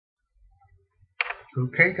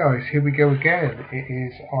Okay guys, here we go again. It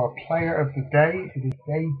is our player of the day. It is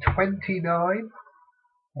day 29.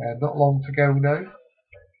 Not long to go now.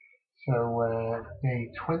 So day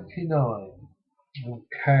 29.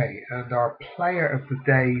 Okay, and our player of the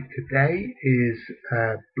day today is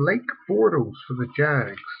Blake Bortles for the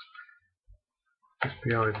Jags. Just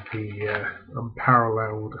behind the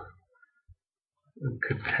unparalleled and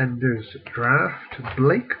contenders draft,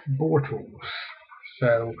 Blake Bortles.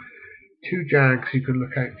 So 2 Jags you can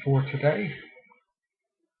look out for today.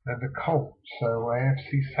 And the Colts, so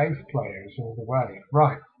AFC South players all the way.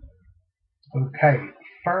 Right. Okay,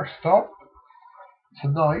 first up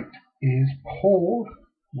tonight is Paul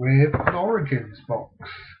with an Origins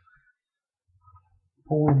box.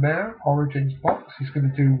 Paul Mayer, Origins box. He's going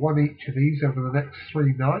to do one each of these over the next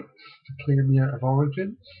 3 nights to clear me out of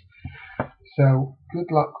Origins. So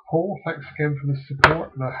good luck, Paul. Thanks again for the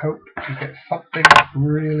support, and I hope you get something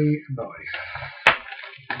really nice.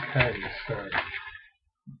 Okay, so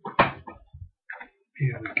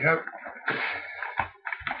here we go.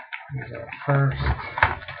 Here's our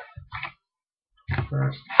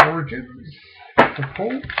first Origins for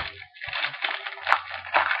Paul.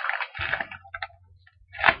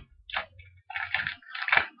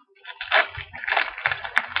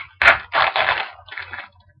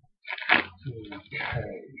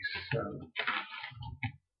 Okay, so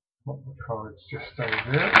put the cards just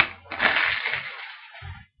down there.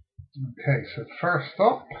 Okay, so first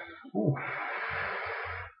up,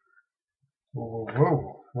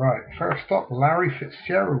 right, first up, Larry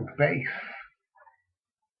Fitzgerald, base.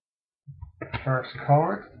 First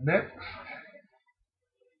card, next,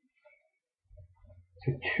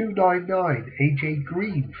 to 299, AJ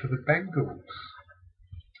Green for the Bengals.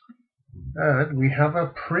 And we have a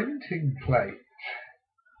printing plate.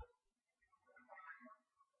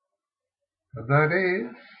 And that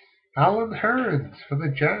is Alan Hearns for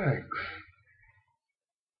the Jags.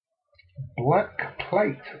 Black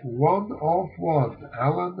plate, 1 of 1.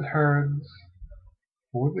 Alan Hearns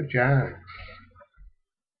for the Jags.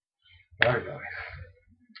 Very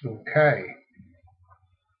nice. Okay.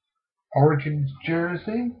 Origins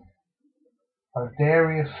jersey,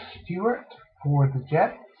 Darius Stewart for the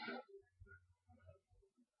Jets.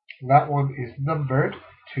 That one is numbered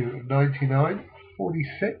to 99,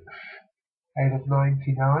 46 out of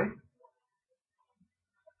 99.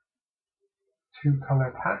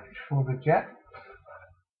 2-color patch for the Jets.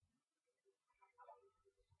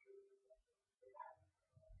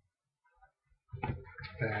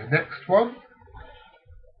 The next one,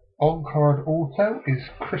 on-card auto, is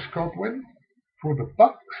Chris Godwin for the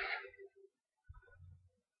Bucks.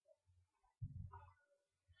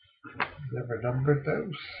 Never numbered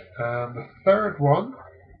those. And the third one,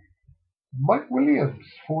 Mike Williams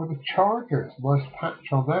for the Chargers. Nice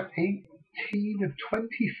patch on that. 18 of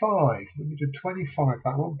 25. Limited 25,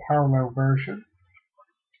 that one. Parallel version.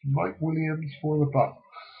 Mike Williams for the Bucks.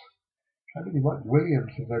 How many Mike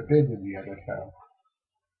Williams have there been in the NFL?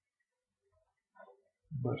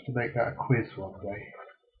 We'll have to make that a quiz one day.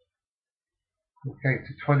 Okay,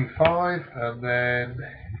 to 25, and then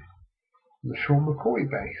LaShawn McCoy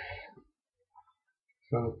base.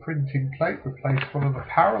 So the printing plate replaced one of the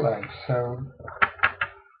parallels. So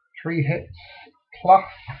 3 hits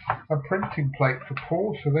plus a printing plate for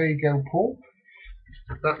Paul. So there you go, Paul.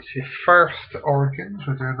 That's your first Origins.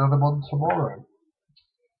 We'll do another one tomorrow.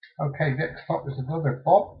 Okay, next up is another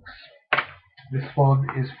box. This one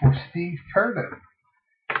is for Steve Kernan.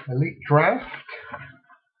 Elite Draft.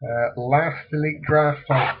 Last Elite Draft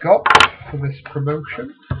I've got for this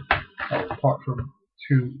promotion. Apart from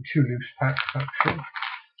two loose packs actually.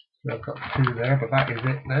 So I've got 2 there, but that is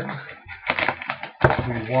it now.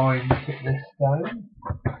 Rewind this down.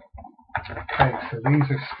 Okay, so these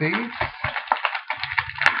are Steve's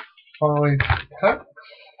 5 packs.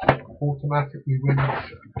 Automatically wins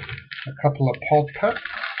a couple of pod packs.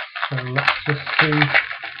 So let's just see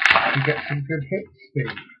if we get some good hits,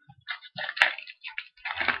 Steve.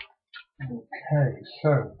 Okay,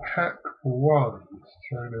 so pack 1. Let's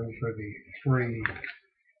turn over the 3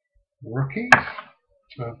 rookies.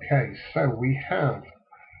 Okay, so we have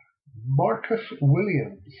Marcus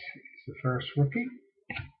Williams, he's the first rookie.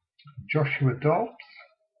 Joshua Dobbs,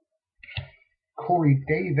 Corey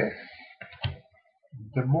Davis,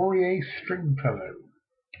 Demorier Stringfellow,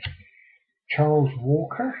 Charles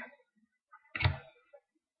Walker,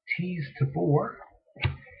 Tease Tabor,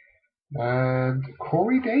 and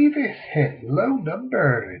Corey Davis hit, low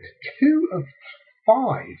numbered, 2 of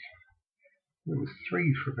 5. It was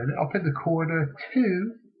 3 for a minute. Up in the corner,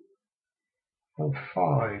 2 of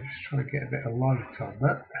 5. Just trying to get a bit of light on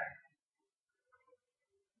that.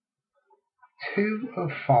 2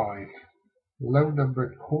 of 5. Low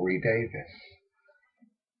numbered Corey Davis.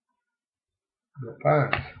 Not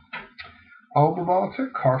bad. Alma Mater,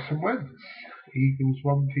 Carson Wentz. Eagles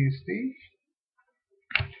 1 for you, Steve.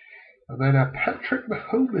 And then a Patrick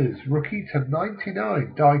Mahomes, rookie to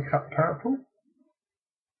 99, die cut purple.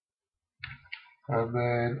 And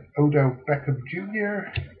then Odell Beckham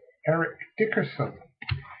Jr., Eric Dickerson,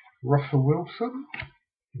 Russell Wilson,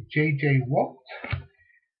 J.J. Watt,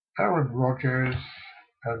 Aaron Rodgers,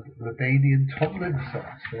 and LaDainian Tomlinson.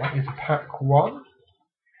 So that is pack 1.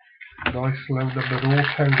 Nice low numbered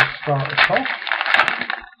auto to start us off.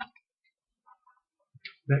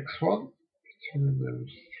 Next one. Turn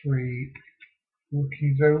those 3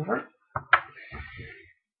 rookies over.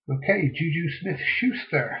 Okay, Juju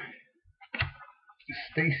Smith-Schuster,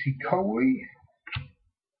 Stacy Coley,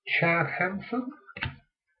 Chad Hansen,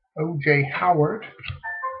 O.J. Howard,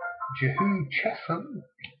 Jehu Chesson,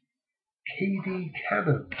 K.D.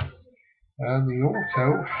 Cannon, and the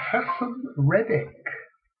auto, Hassan Reddick.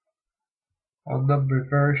 Unnumbered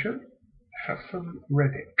version, Hassan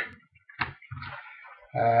Reddick.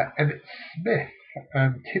 Emmett Smith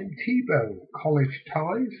and Tim Tebow, college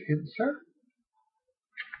ties insert.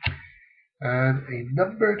 And a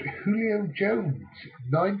numbered Julio Jones,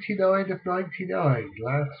 99 of 99,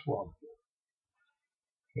 last one.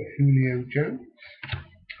 For Julio Jones.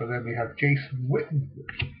 And then we have Jason Witten,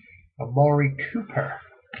 Amari Cooper,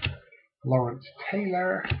 Lawrence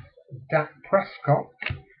Taylor, Dak Prescott,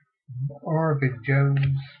 Marvin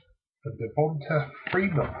Jones, and Devonta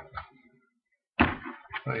Freeman.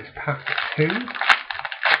 That is pack 2. Okay,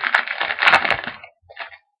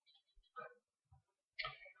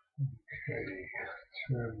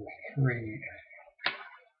 turn the 3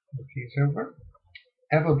 rookies over.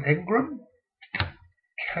 Evan Engram,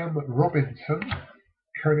 Cam Robinson,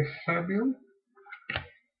 Curtis Samuel,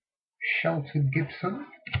 Shelton Gibson,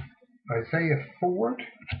 Isaiah Ford,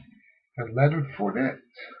 and Leonard Fournette,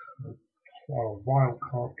 our wild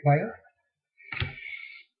card player.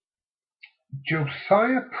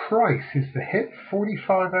 Josiah Price is the hit,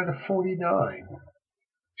 45 out of 49.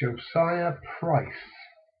 Josiah Price.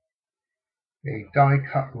 A die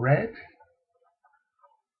cut red.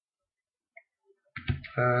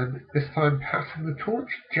 And this time passing the torch,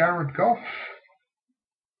 Jared Goff,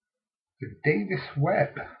 to Davis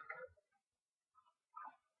Webb.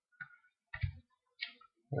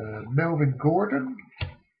 Melvin Gordon,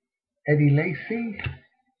 Eddie Lacy,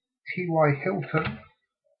 T.Y. Hilton,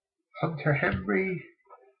 Hunter Henry,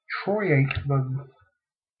 Troy Aikman,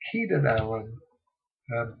 Keenan Allen,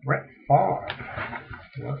 and Brett Favre.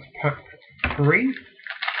 So that's pack 3.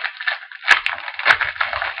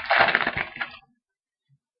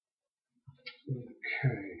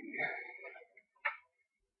 Okay.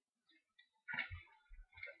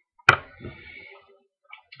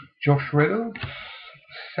 Josh Reynolds,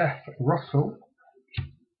 Seth Russell,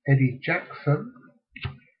 Eddie Jackson,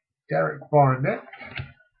 Derek Barnett,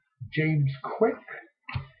 James Quick,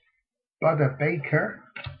 Buda Baker,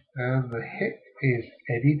 and the hit is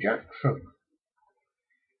Eddie Jackson.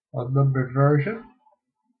 Unnumbered version,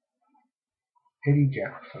 Eddie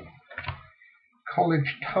Jackson.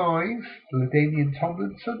 College ties, LaDainian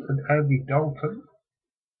Tomlinson and Andy Dalton.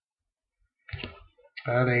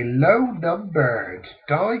 And a low numbered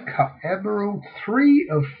die cut emerald 3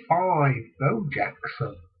 of 5, Bo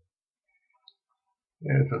Jackson.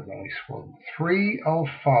 There's a nice one. 3 of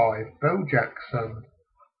 5, Bo Jackson.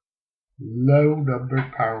 Low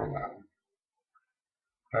numbered parallel.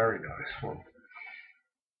 Very nice one.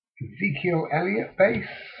 Ezekiel Elliott base,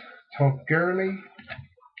 Todd Gurley,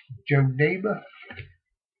 Joe Namath,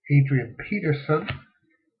 Adrian Peterson,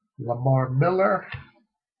 Lamar Miller,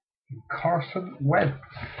 and Carson Wentz.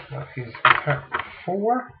 That is pack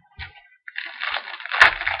 4.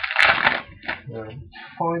 And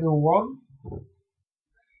final one.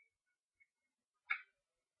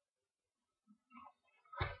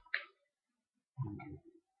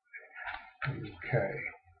 Okay.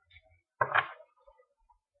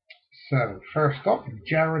 So, first up,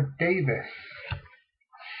 Jared Davis.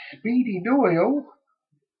 Speedy Doyle.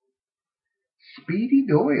 Speedy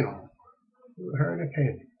Doyle. Never heard of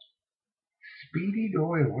him. Speedy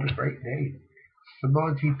Doyle, what a great name.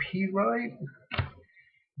 Samaji Perine.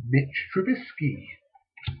 Mitch Trubisky.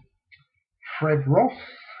 Fred Ross.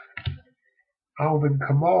 Alvin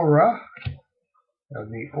Kamara.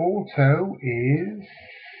 And the auto is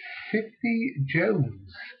Sidney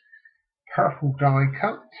Jones. Purple die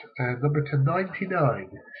cut, number to 99,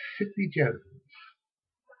 Sidney Jones.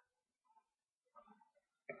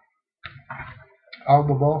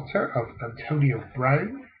 Alma Mater of Antonio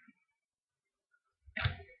Brown.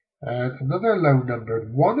 And another low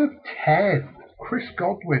numbered, 1 of 10. Chris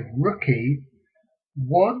Godwin, rookie,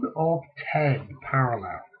 1 of 10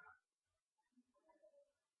 parallel.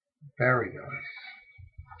 Very nice.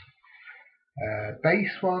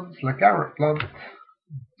 Base ones, LeGarrette Blount,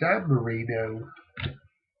 Dan Marino,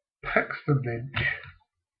 Paxton Lynch,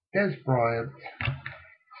 Des Bryant,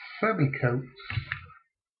 Sammy Coates,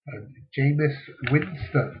 and Jameis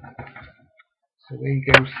Winston. So there you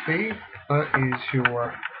go, Steve. That is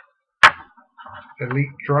your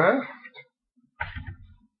Elite Draft.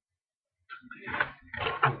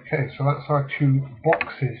 Okay, so that's our 2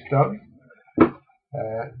 boxes done.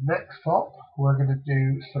 Next up, we're going to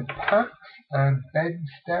do some packs, and Ben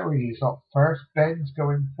Sterry is up first. Ben's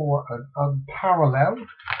going for an unparalleled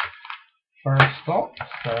first up,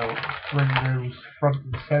 so bring those front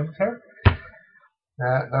and centre.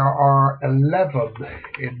 There are 11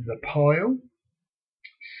 in the pile,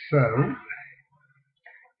 so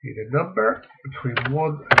need a number between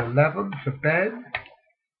 1 and 11 for Ben,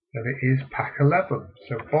 and it is pack 11.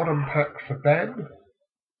 So bottom pack for Ben.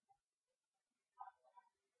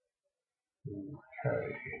 Okay,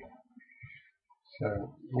 so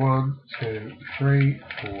 1, 2, 3,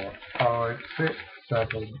 4, 5, 6,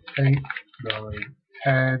 7, 8, 9,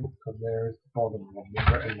 10, and there's the bottom one,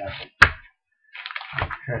 number 11.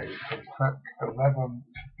 Okay, so pack 11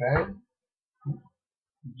 to Ben.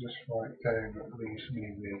 Just write down what leaves me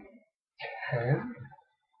with 10.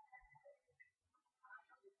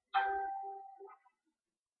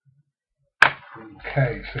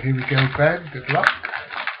 Okay, so here we go, Ben. Good luck.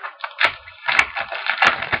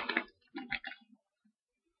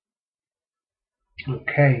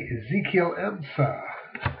 Okay, Ezekiel Ansah.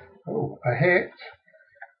 Oh, a hit.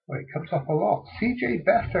 Well, it comes up a lot. CJ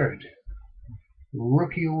Beathard.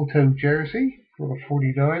 Rookie auto jersey for the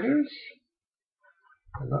 49ers.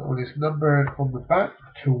 And that one is numbered on the back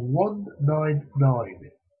to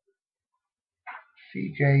 199.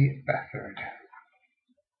 CJ Beathard.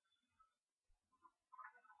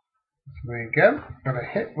 So there you go. Got a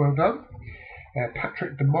hit. Well done.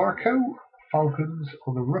 Patrick DeMarco. Falcons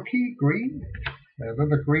on the rookie. Green.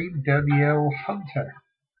 Another green. Danielle Hunter.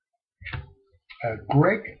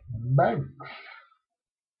 Greg Manx.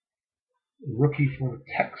 Rookie for the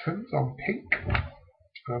Texans on pink.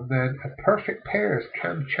 And then a perfect pairs,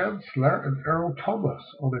 Cam Chancellor and Earl Thomas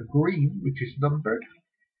on a green, which is numbered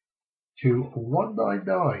to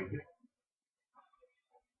 199.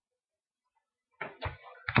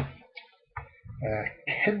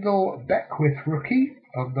 Kendall Beckwith rookie,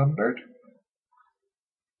 unnumbered.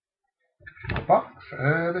 Bucks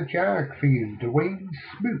and a Jag for you. Dwayne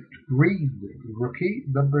Smoot, green rookie,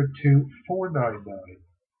 numbered to 499.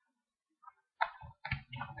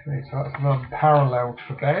 Okay, so that's an unparalleled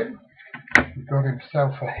for Ben. He got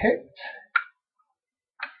himself a hit.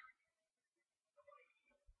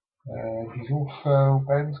 And he's also,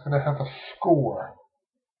 Ben's going to have a score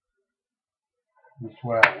as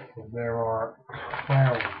well. And there are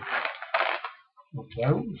 12 of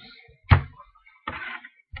those.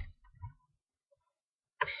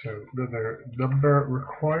 So another number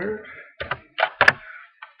required.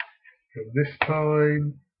 And this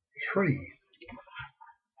time, 3.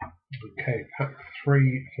 Okay, pack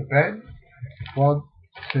 3 for Ben. 1,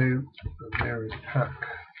 2, and there is pack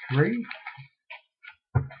 3.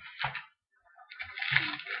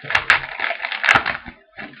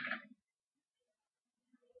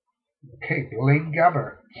 Okay, Blaine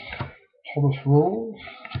Gabbert, Thomas Rawls,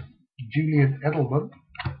 Julian Edelman,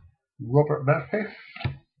 Robert Mathis,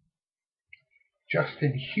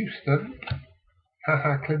 Justin Houston,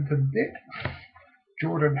 Haha Clinton Dix,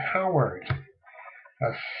 Jordan Howard,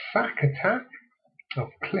 a sack attack of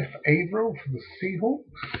Cliff Averill for the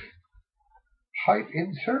Seahawks, hype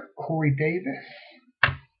insert Corey Davis,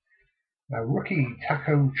 a rookie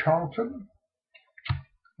Taco Charlton,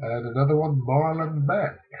 and another one Marlon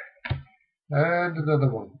Mack, and another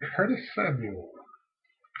one Curtis Samuel.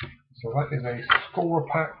 So that is a score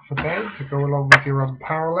pack for Ben to go along with your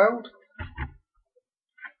unparalleled.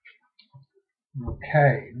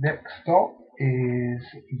 Okay, next up is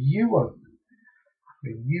Ewan.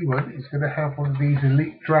 And Ewan is going to have one of these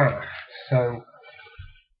elite drafts. So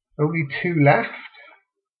only 2 left.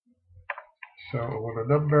 So I want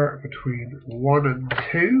a number between 1 and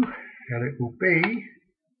 2, and it will be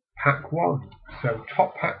pack 1. So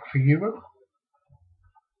top pack for Ewan.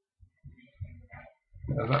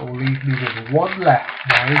 And that will leave me with 1 left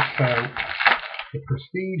now. So the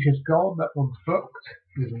Prestige is gone, that one's booked.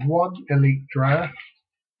 There's 1 elite draft.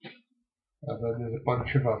 And then there's a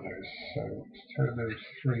bunch of others. So let's turn those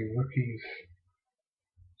 3 rookies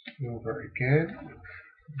over again.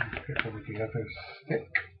 Get one of the others stick.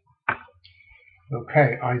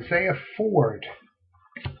 Okay, Isaiah Ford,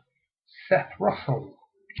 Seth Russell,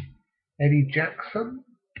 Eddie Jackson,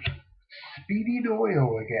 Speedy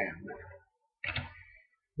Doyle again,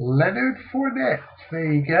 Leonard Fournette.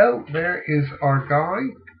 There you go. There is our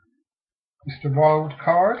guy, Mr. Wild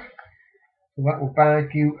Card. So that will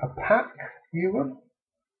bag you a pack, Ewan.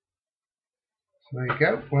 So there you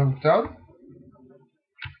go. Well done.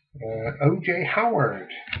 O.J. Howard.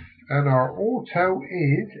 And our auto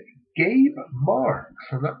is Gabe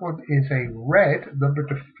Marks. And that one is a red, number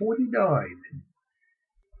to 49.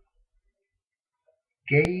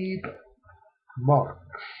 Gabe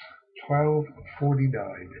Marks,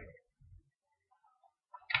 1249.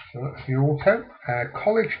 So that's the auto.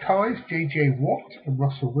 College ties, J.J. Watt and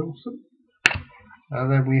Russell Wilson.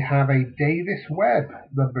 And then we have a Davis Webb,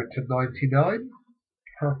 number to 99.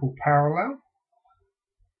 Purple parallel.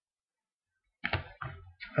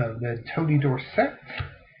 And then Tony Dorsett,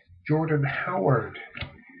 Jordan Howard,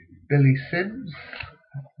 Billy Sims,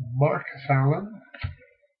 Marcus Allen,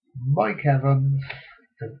 Mike Evans,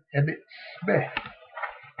 and Emmitt Smith.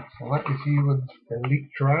 So that is Ewan's Elite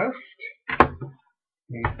Draft.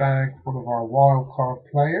 We bagged one of our wild card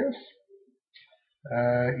players.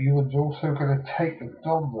 Ewan's also going to take the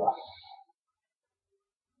Donruss.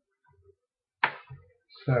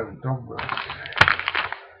 So, Donruss.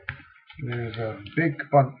 There's a big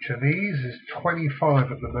bunch of these. There's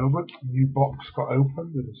 25 at the moment. New box got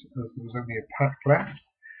opened. There was only a pack left.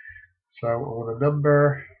 So I want a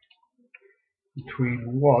number between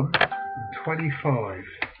 1 and 25.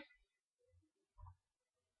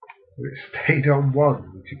 It stayed on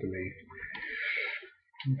 1, would you believe?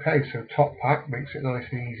 Okay, so top pack makes it nice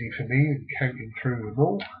and easy for me in counting through them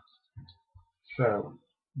all. So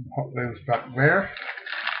pop those back there.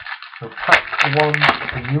 So pack 1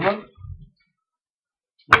 for Ewan.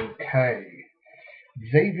 Okay.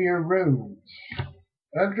 Xavier Rhodes.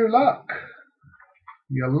 Andrew Luck.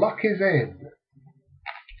 Your luck is in.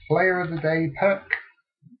 Player of the Day pack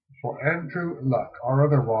for Andrew Luck, our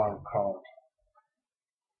other wild card.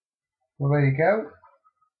 Well, there you go.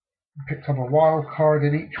 Picked up a wild card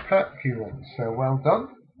in each pack, Ewan, so well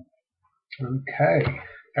done. Okay.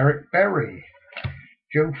 Eric Berry.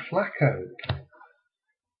 Joe Flacco.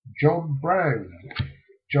 John Brown.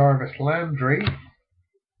 Jarvis Landry.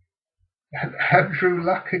 And Andrew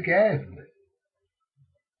Luck again.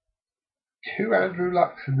 2 Andrew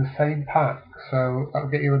Lucks in the same pack, so that'll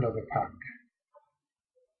get you another pack.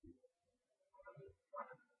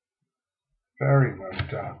 Very well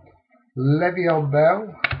done. Le'Veon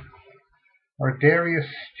Bell, Ardarius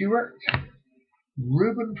Stewart,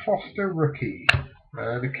 Reuben Foster rookie,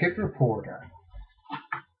 and a Kid Reporter.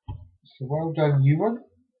 So well done, Ewan.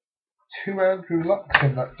 2 Andrew Lucks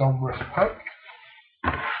in that Donruss pack.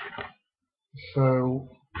 So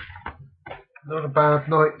not a bad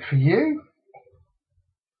night for you.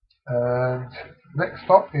 And next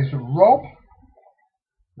up is Rob.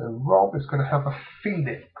 Now Rob is going to have a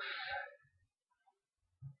Phoenix.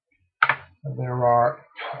 And there are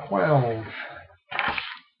 12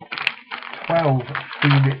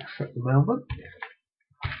 Phoenix at the moment.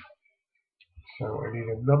 So I need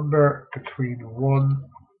a number between 1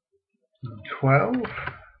 and 12.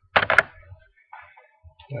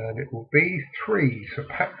 And it will be 3. So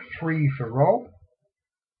pack 3 for Rob.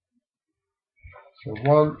 So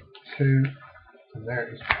 1, 2, and there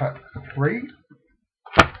is pack 3.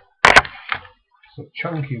 It's a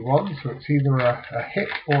chunky one, so it's either a hit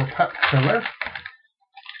or a pack filler.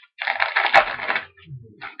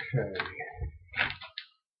 Okay.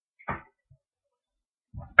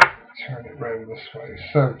 Turn it round this way.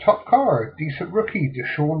 So, top card, decent rookie,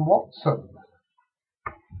 Deshaun Watson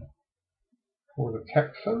for the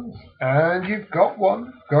Texans. And you've got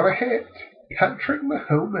one, got a hit. Patrick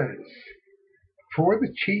Mahomes for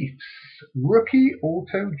the Chiefs. Rookie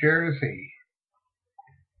auto jersey.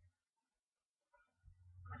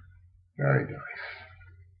 Very nice.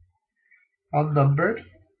 Unnumbered.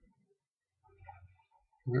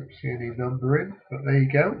 Don't see any numbering, but there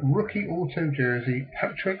you go. Rookie auto jersey,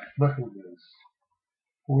 Patrick Mahomes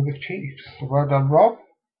for the Chiefs. So well done, Rob.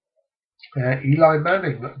 Eli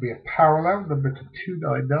Manning, that would be a parallel, number to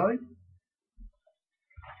 299.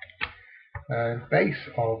 And base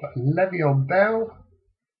of Le'Veon Bell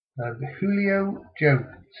and Julio Jones.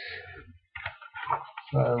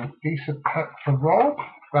 So decent pack for Rob.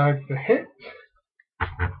 Bag the hit.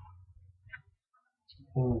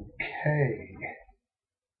 Okay.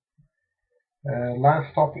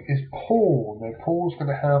 Last up is Paul. Now Paul's going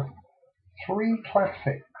to have 3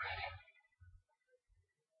 classics.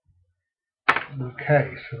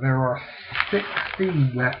 Okay, so there are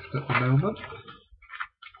 16 left at the moment.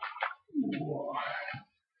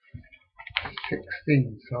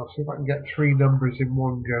 16. So I'll see if I can get 3 numbers in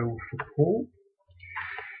one go for Paul.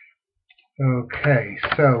 Okay,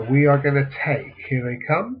 so we are going to take, here they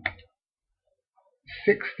come,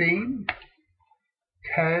 16,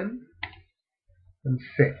 10, and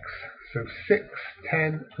 6. So 6,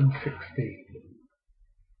 10, and 16.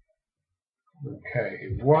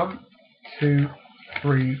 Okay, 1, 2,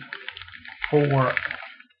 3, 4,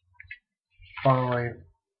 5,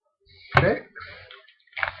 6,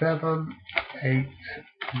 7, 8,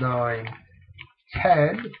 9,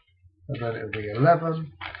 10, and then it'll be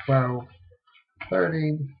 11, 12,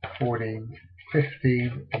 13, 14,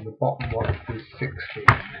 15, and the bottom one is 16.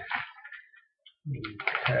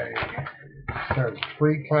 Okay, so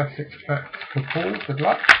 3 classics packs for Paul, good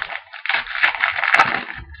luck.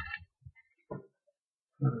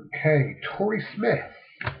 Okay, Torrey Smith,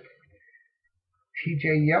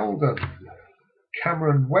 TJ Yeldon,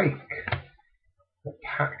 Cameron Wake, the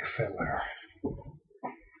pack filler.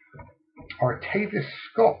 Artavis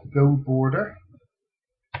Scott, gold border.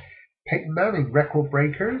 Peyton Manning, record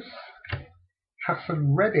breakers.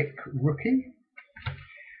 Hassan Reddick, rookie.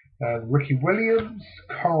 Ricky Williams,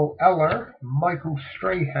 Carl Eller, Michael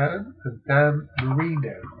Strahan, and Dan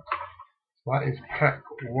Marino. So that is pack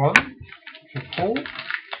 1 for Paul.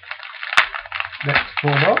 Next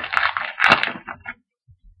one up,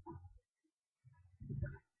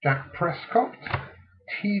 Dak Prescott,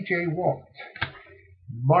 TJ Watt,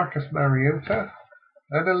 Marcus Mariota,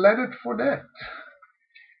 and a Leonard Fournette.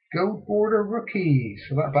 Gold border rookie.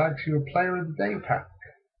 So that bags you a player of the day pack.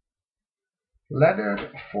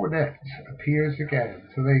 Leonard Fournette appears again.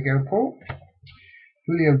 So there you go, Paul.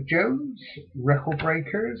 Julio Jones, record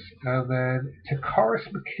breakers, and then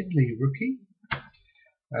Takaris McKinley, rookie.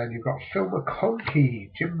 And you've got Phil McConkey,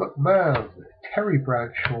 Jim McMahon, Terry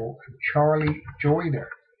Bradshaw, and Charlie Joyner.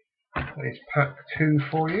 That is pack 2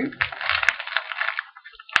 for you.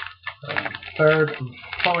 And third and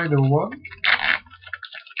final one.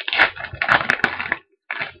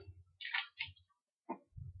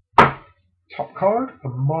 Top card,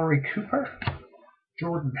 Amari Cooper,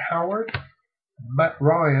 Jordan Howard, Matt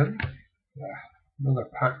Ryan, another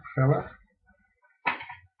pack filler.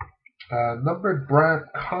 Numbered Brad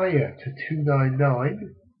Kaya to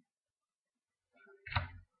 299.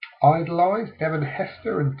 Idolized, Devin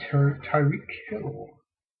Hester and Tyreek Hill.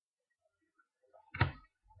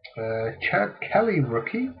 Chad Kelly,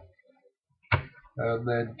 rookie. And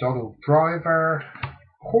then Donald Driver,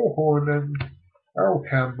 Paul Hornan, Earl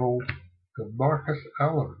Campbell, and Marcus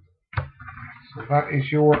Allen. So that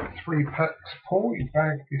is your 3 packs, Paul. You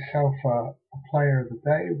bagged yourself a player of the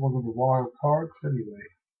day, one of the wild cards anyway.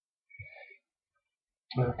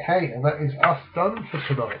 Okay, and that is us done for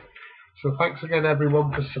tonight. So thanks again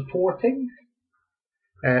everyone for supporting.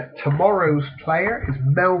 Tomorrow's player is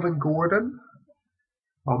Melvin Gordon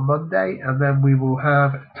on Monday, and then we will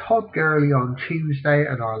have Todd Gurley on Tuesday,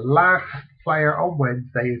 and our last player on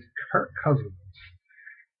Wednesday is Kirk Cousins.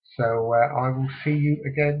 So I will see you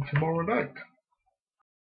again tomorrow night.